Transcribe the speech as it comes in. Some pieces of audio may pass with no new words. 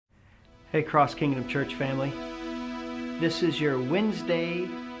Hey Cross Kingdom Church family, this is your Wednesday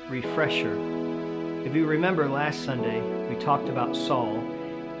refresher. If you remember last Sunday, we talked about Saul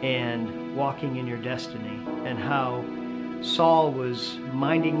and walking in your destiny and how Saul was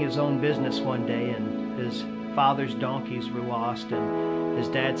minding his own business one day and his father's donkeys were lost and his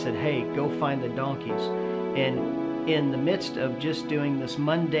dad said, hey, go find the donkeys. And in the midst of just doing this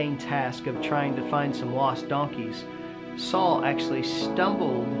mundane task of trying to find some lost donkeys, Saul actually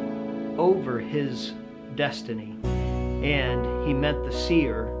stumbled over his destiny, and he met the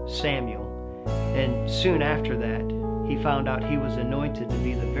seer Samuel, and soon after that he found out he was anointed to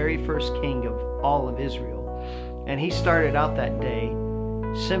be the very first king of all of Israel. And he started out that day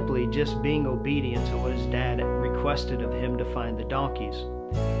simply just being obedient to what his dad requested of him to find the donkeys.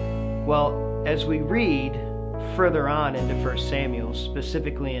 Well, as we read further on into 1 Samuel,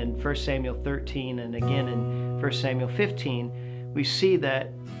 specifically in 1 Samuel 13 and again in 1 Samuel 15, we see that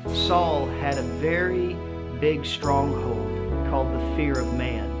Saul had a very big stronghold called the fear of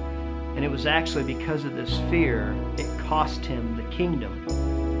man. And it was actually because of this fear, it cost him the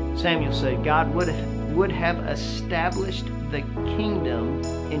kingdom. Samuel said, God would have established the kingdom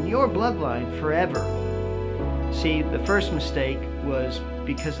in your bloodline forever. See, the first mistake was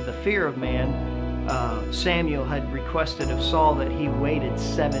because of the fear of man. Samuel had requested of Saul that he waited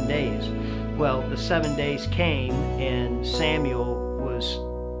 7 days. Well, the 7 days came and Samuel was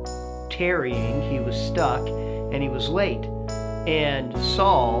tarrying, he was stuck, and he was late. And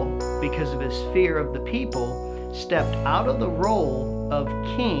Saul, because of his fear of the people, stepped out of the role of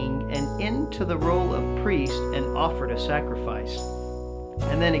king and into the role of priest and offered a sacrifice.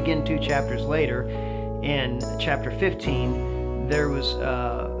 And then again 2 chapters later, in chapter 15, there was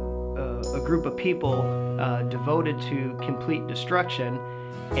a group of people devoted to complete destruction,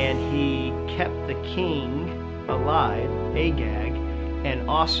 and he kept the king alive, Agag, and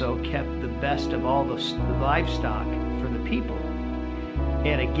also kept the best of all the livestock for the people.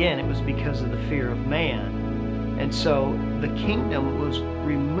 And again, it was because of the fear of man. And so the kingdom was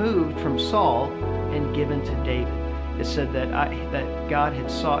removed from Saul and given to David. It said that God had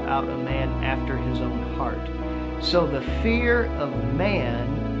sought out a man after his own heart. So the fear of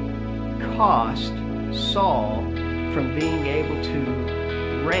man cost Saul from being able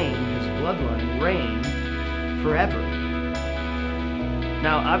to reign, his bloodline reign forever.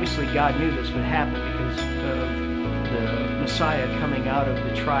 Now obviously God knew this would happen because of the Messiah coming out of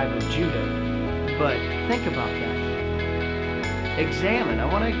the tribe of Judah. But think about that. Examine. I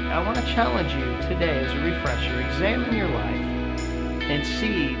want to challenge you today as a refresher. Examine your life and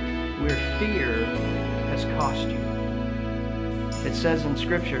see where fear has cost you. It says in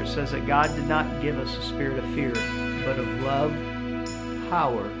Scripture, it says that God did not give us a spirit of fear, but of love,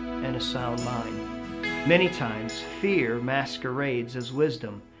 power, and a sound mind. Many times, fear masquerades as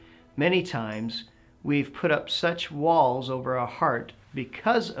wisdom. Many times, we've put up such walls over our heart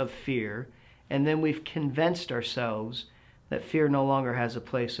because of fear, and then we've convinced ourselves that fear no longer has a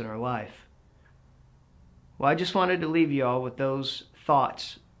place in our life. Well, I just wanted to leave you all with those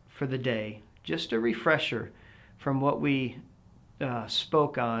thoughts for the day. Just a refresher from what we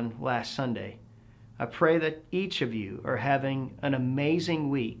spoke on last Sunday. I pray that each of you are having an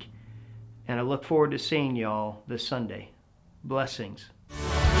amazing week, and I look forward to seeing y'all this Sunday. Blessings.